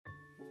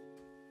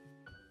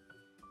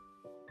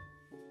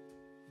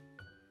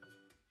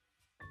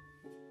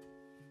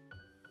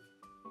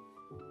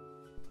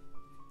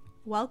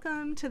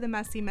Welcome to The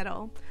Messy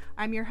Middle.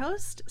 I'm your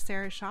host,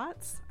 Sarah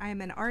Schatz. I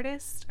am an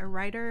artist, a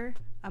writer,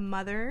 a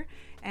mother,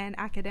 an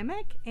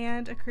academic,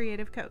 and a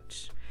creative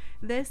coach.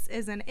 This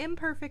is an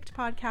imperfect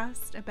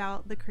podcast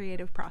about the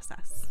creative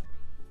process.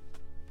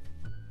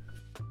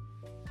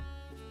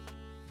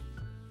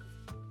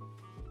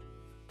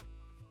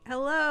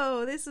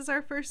 Hello, this is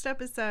our first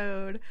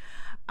episode.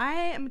 I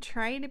am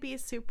trying to be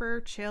super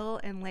chill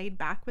and laid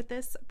back with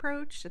this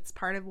approach. It's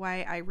part of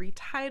why I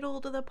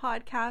retitled the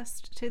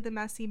podcast to The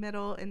Messy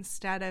Middle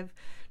instead of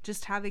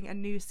just having a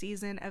new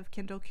season of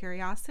Kindle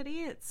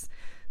Curiosity. It's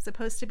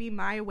supposed to be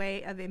my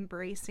way of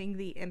embracing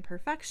the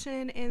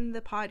imperfection in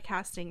the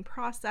podcasting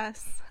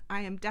process.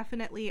 I am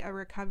definitely a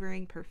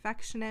recovering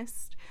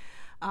perfectionist.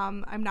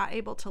 I'm not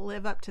able to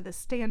live up to the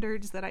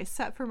standards that I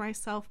set for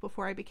myself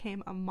before I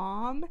became a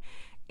mom.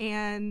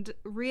 And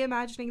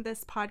reimagining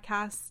this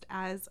podcast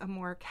as a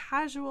more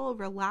casual,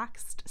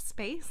 relaxed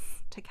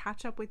space to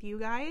catch up with you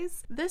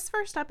guys. This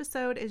first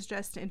episode is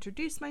just to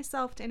introduce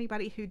myself to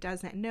anybody who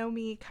doesn't know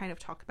me, kind of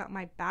talk about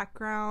my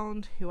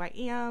background, who I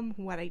am,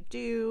 what I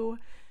do.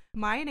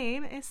 My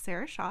name is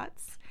Sarah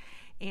Schatz,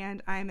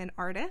 and I'm an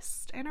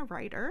artist and a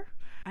writer.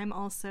 I'm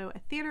also a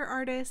theater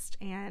artist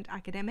and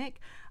academic.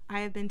 I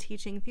have been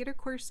teaching theater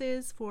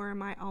courses for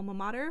my alma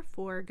mater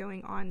for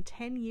going on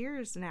 10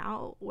 years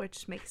now,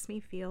 which makes me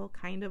feel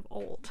kind of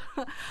old.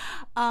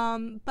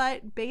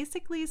 But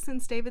basically,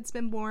 since David's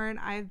been born,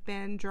 I've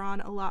been drawn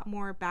a lot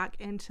more back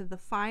into the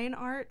fine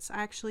arts.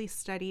 I actually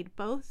studied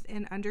both.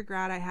 In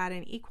undergrad, I had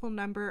an equal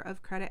number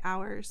of credit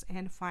hours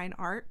in fine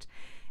art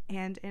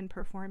and in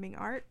performing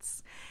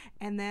arts.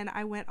 And then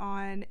I went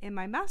on in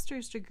my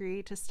master's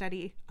degree to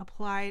study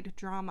applied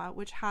drama,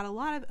 which had a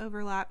lot of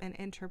overlap in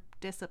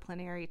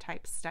interdisciplinary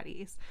type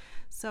studies.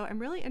 So I'm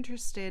really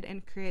interested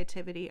in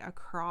creativity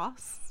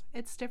across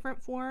its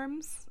different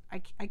forms.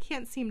 I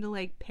can't seem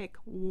to pick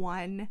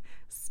one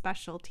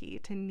specialty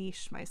to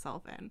niche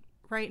myself in.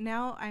 Right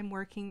now, I'm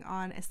working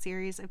on a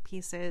series of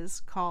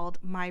pieces called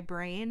My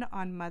Brain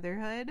on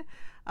Motherhood.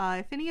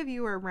 If any of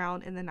you were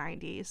around in the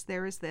 90s,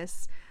 there was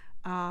this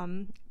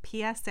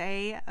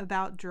PSA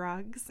about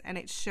drugs, and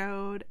it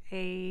showed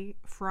a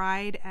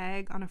fried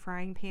egg on a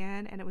frying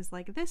pan, and it was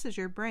like, this is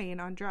your brain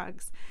on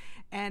drugs.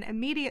 And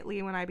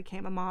immediately when I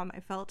became a mom,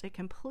 I felt it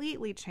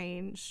completely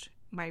changed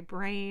my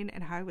brain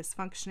and how I was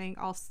functioning.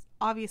 Also,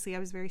 obviously I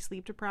was very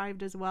sleep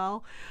deprived as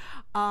well.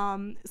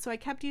 So I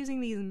kept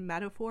using these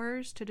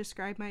metaphors to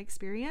describe my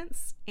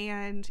experience.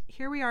 And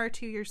here we are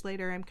 2 years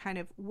later, I'm kind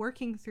of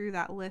working through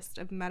that list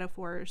of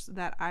metaphors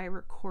that I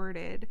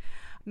recorded,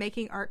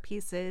 making art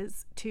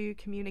pieces to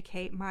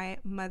communicate my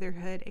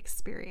motherhood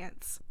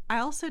experience. I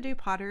also do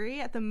pottery.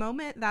 At the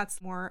moment,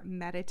 that's more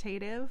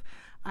meditative.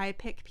 I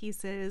pick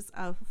pieces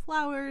of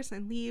flowers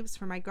and leaves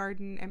from my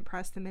garden and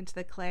press them into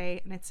the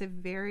clay, and it's a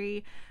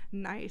very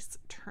nice,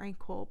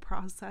 tranquil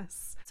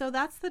process. So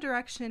that's the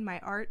direction my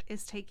art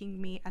is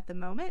taking me at the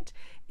moment.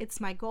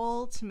 It's my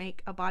goal to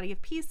make a body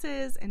of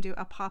pieces and do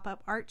a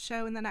pop-up art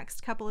show in the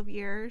next couple of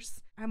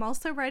years. I'm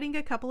also writing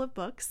a couple of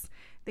books.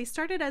 They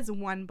started as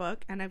one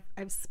book, and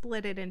I've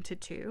split it into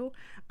two.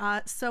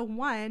 So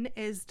one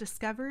is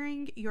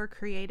Discovering Your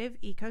Creative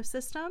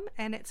Ecosystem,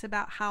 and it's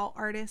about how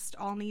artists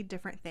all need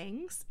different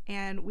things,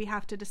 and we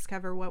have to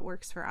discover what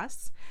works for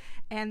us.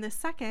 And the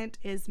second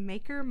is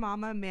Maker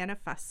Mama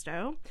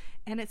Manifesto,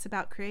 and it's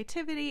about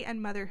creativity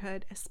and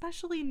motherhood,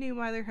 especially new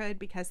motherhood,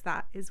 because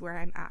that is where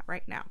I'm at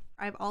right now.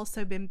 I've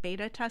also been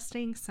beta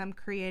testing some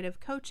creative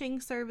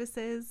coaching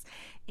services,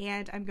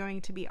 and I'm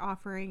going to be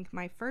offering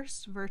my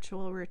first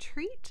virtual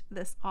retreat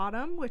this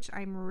autumn, which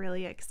I'm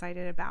really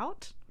excited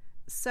about.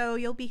 So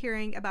you'll be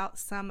hearing about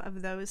some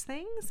of those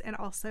things and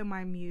also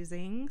my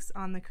musings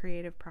on the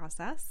creative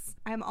process.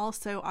 I'm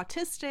also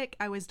autistic.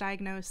 I was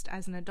diagnosed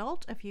as an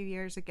adult a few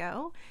years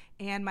ago,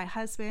 and my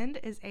husband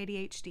is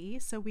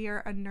ADHD, so we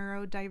are a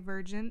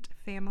neurodivergent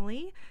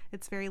family.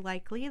 It's very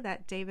likely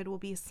that David will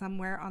be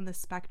somewhere on the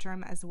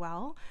spectrum as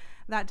well.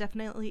 That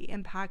definitely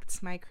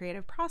impacts my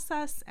creative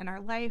process and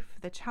our life,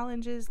 the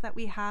challenges that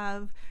we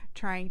have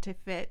trying to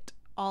fit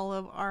all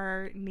of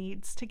our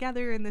needs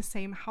together in the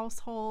same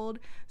household.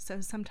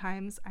 So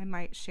sometimes I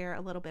might share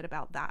a little bit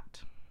about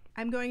that.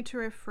 I'm going to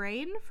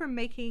refrain from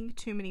making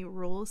too many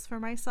rules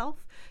for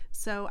myself,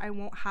 so I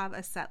won't have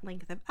a set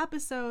length of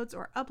episodes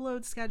or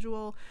upload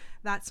schedule.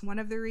 That's one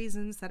of the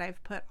reasons that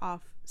I've put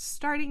off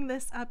starting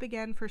this up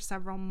again for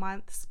several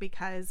months,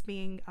 because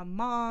being a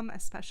mom,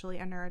 especially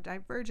a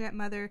neurodivergent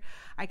mother,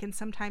 I can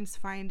sometimes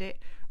find it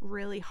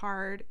really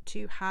hard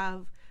to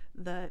have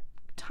the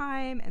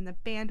time and the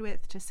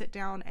bandwidth to sit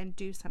down and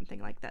do something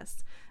like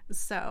this.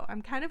 So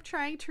I'm kind of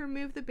trying to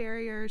remove the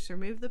barriers,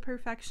 remove the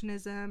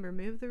perfectionism,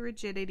 remove the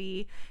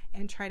rigidity,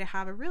 and try to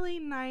have a really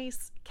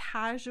nice,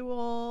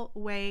 casual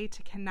way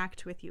to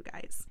connect with you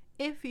guys.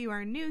 If you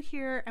are new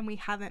here and we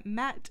haven't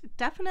met,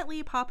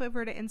 definitely pop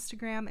over to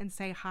Instagram and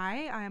say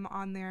hi. I'm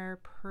on there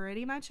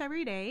pretty much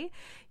every day.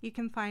 You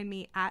can find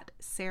me at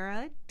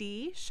Sarah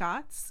D.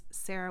 Schatz,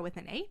 Sarah with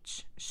an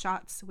H,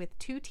 Schatz with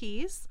 2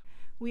 T's.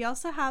 We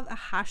also have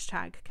a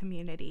hashtag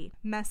community,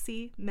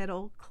 Messy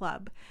Middle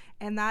Club,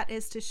 and that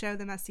is to show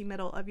the messy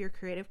middle of your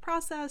creative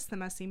process, the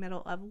messy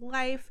middle of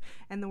life,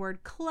 and the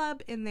word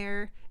club in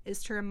there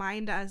is to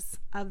remind us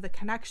of the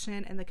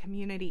connection and the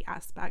community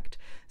aspect.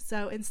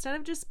 So instead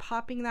of just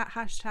popping that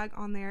hashtag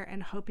on there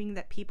and hoping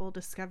that people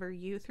discover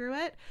you through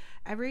it,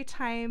 every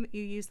time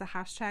you use the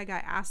hashtag, I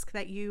ask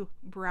that you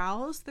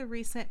browse the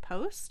recent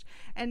post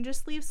and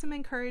just leave some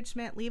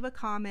encouragement, leave a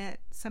comment,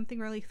 something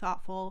really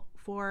thoughtful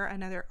for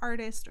another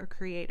artist or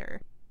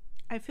creator.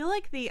 I feel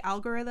like the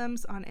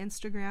algorithms on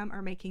Instagram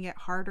are making it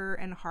harder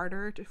and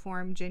harder to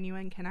form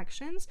genuine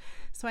connections.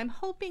 So I'm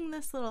hoping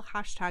this little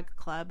hashtag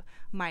club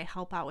might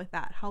help out with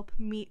that, help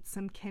meet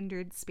some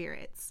kindred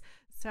spirits.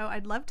 So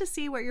I'd love to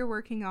see what you're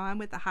working on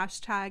with the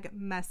hashtag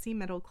Messy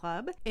Middle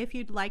Club. If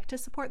you'd like to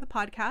support the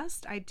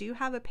podcast, I do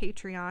have a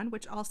Patreon,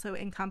 which also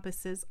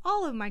encompasses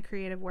all of my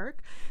creative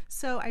work.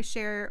 So I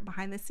share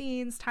behind the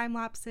scenes time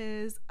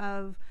lapses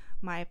of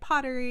my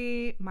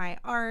pottery, my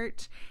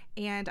art,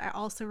 and I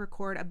also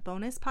record a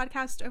bonus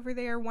podcast over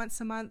there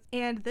once a month.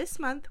 And this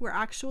month, we're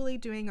actually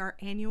doing our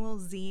annual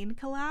zine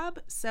collab.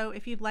 So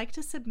if you'd like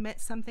to submit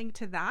something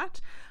to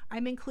that,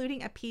 I'm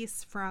including a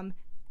piece from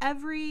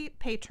every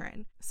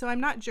patron. So I'm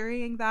not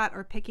jurying that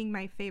or picking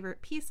my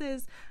favorite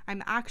pieces.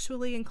 I'm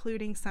actually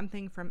including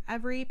something from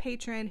every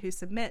patron who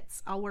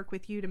submits. I'll work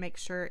with you to make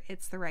sure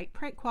it's the right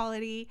print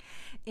quality.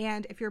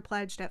 And if you're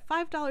pledged at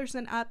 $5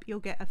 and up, you'll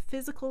get a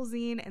physical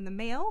zine in the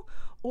mail.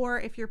 Or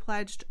if you're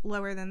pledged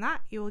lower than that,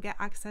 you will get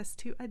access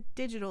to a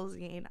digital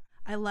zine.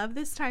 I love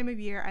this time of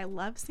year. I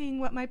love seeing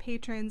what my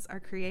patrons are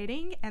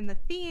creating. And the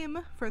theme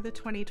for the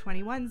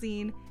 2021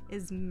 zine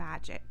is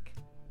magic.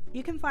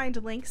 You can find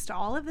links to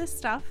all of this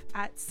stuff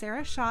at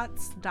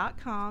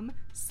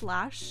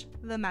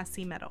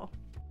sarahschotz.com/themessymiddle.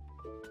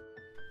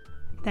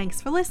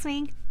 Thanks for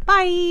listening.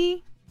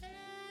 Bye!